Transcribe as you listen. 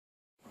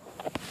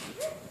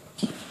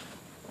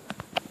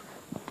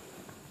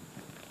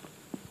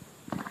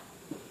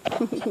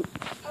It'd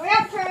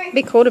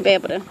be cool to be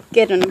able to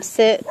get him to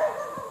sit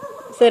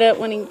up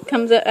when he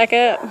comes up back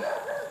up.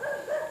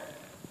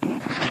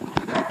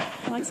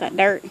 He likes that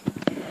dirt.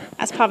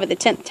 That's probably the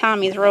 10th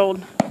time he's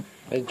rolled.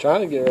 He's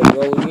trying to get ready to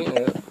roll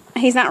again.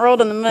 He's not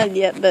rolled in the mud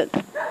yet, but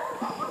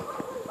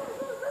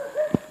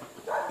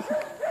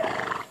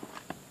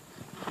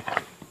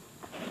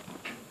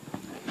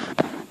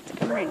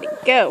I'm ready to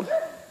go.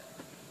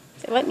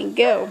 So let me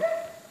go.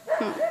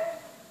 You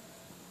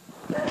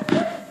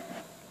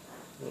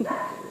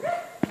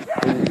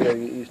gotta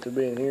get used to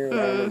being here and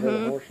all the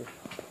other horses.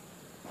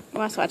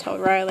 Well, that's what I told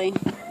Riley.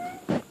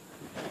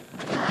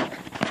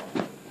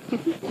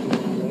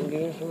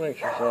 Get him some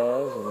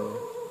exercise.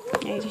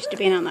 Yeah, he's used to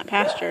being on that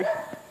pasture.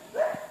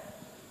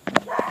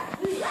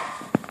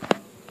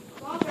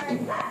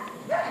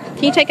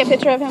 Can you take a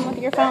picture of him with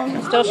your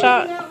phone? Still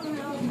shot?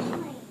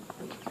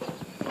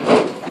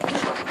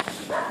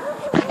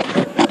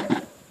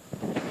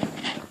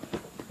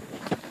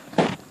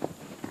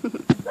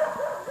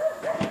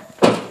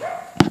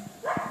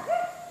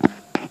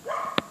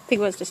 If he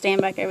was to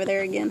stand back over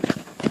there again.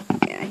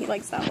 Yeah, he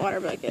likes that water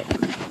bucket.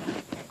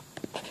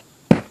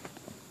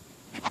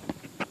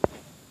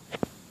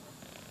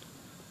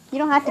 You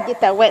don't have to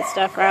get that wet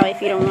stuff, Riley,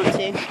 if you don't want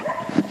to.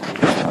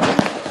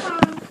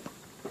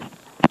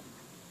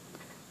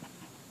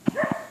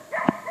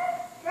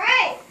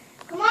 Ray,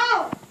 come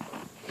on.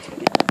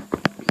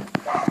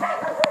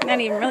 Not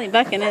even really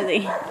bucking, is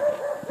he?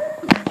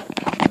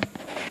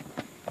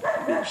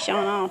 He's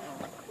showing off.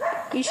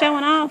 You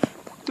showing off?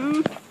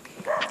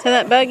 So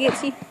that bug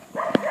gets you?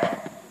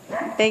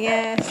 Big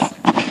ass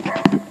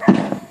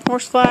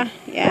horsefly.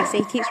 Yeah, see,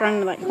 he keeps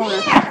running to that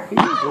corner.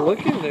 He's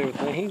looking at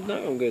everything. He's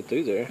not going to go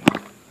through there.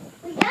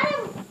 We got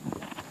him.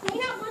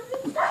 Clean up with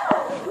the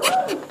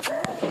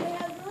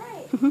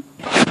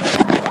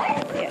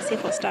Yeah, see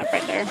if he'll stop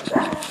right there.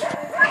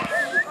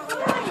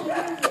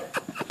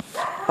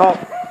 Oh.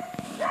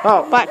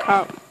 Oh.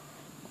 Blackhawk.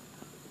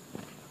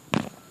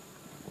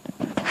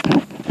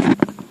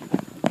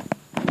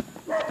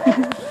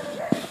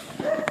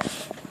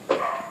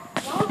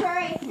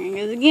 There he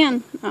goes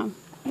again. Oh,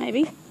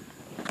 maybe.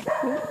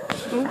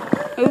 Ooh.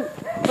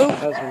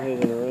 That's when he's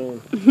in the room.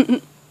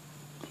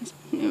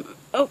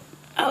 Oh,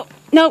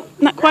 no,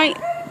 not quite.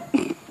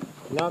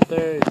 Not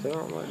there. He's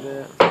something like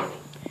that.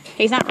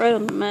 He's not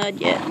rolling the mud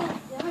yet.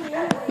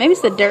 Maybe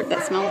it's the dirt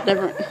that smells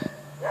different.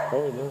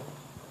 Probably not.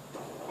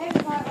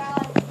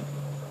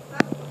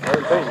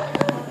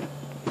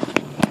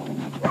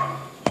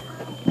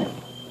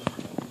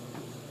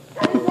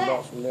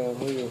 From down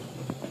here.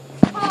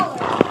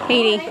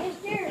 Petey.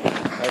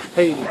 That's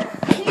Petey.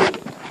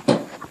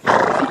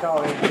 Call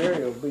him Jerry,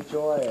 he'll beat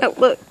your ass. Oh,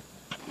 look.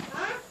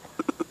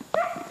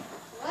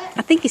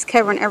 I think he's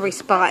covering every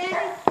spot.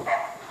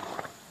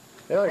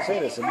 Yeah, like I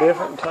said, it's a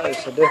different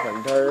taste, a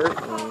different dirt.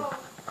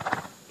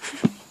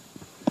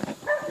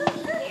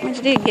 What'd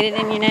you do? Get it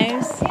in your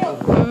nose?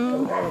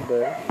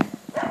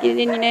 Get it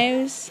in your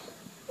nose?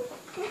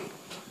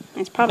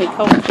 It's probably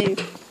cold too.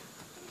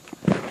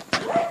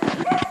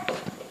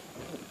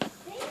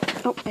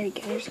 Oh, there you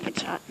go. There's a good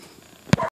shot.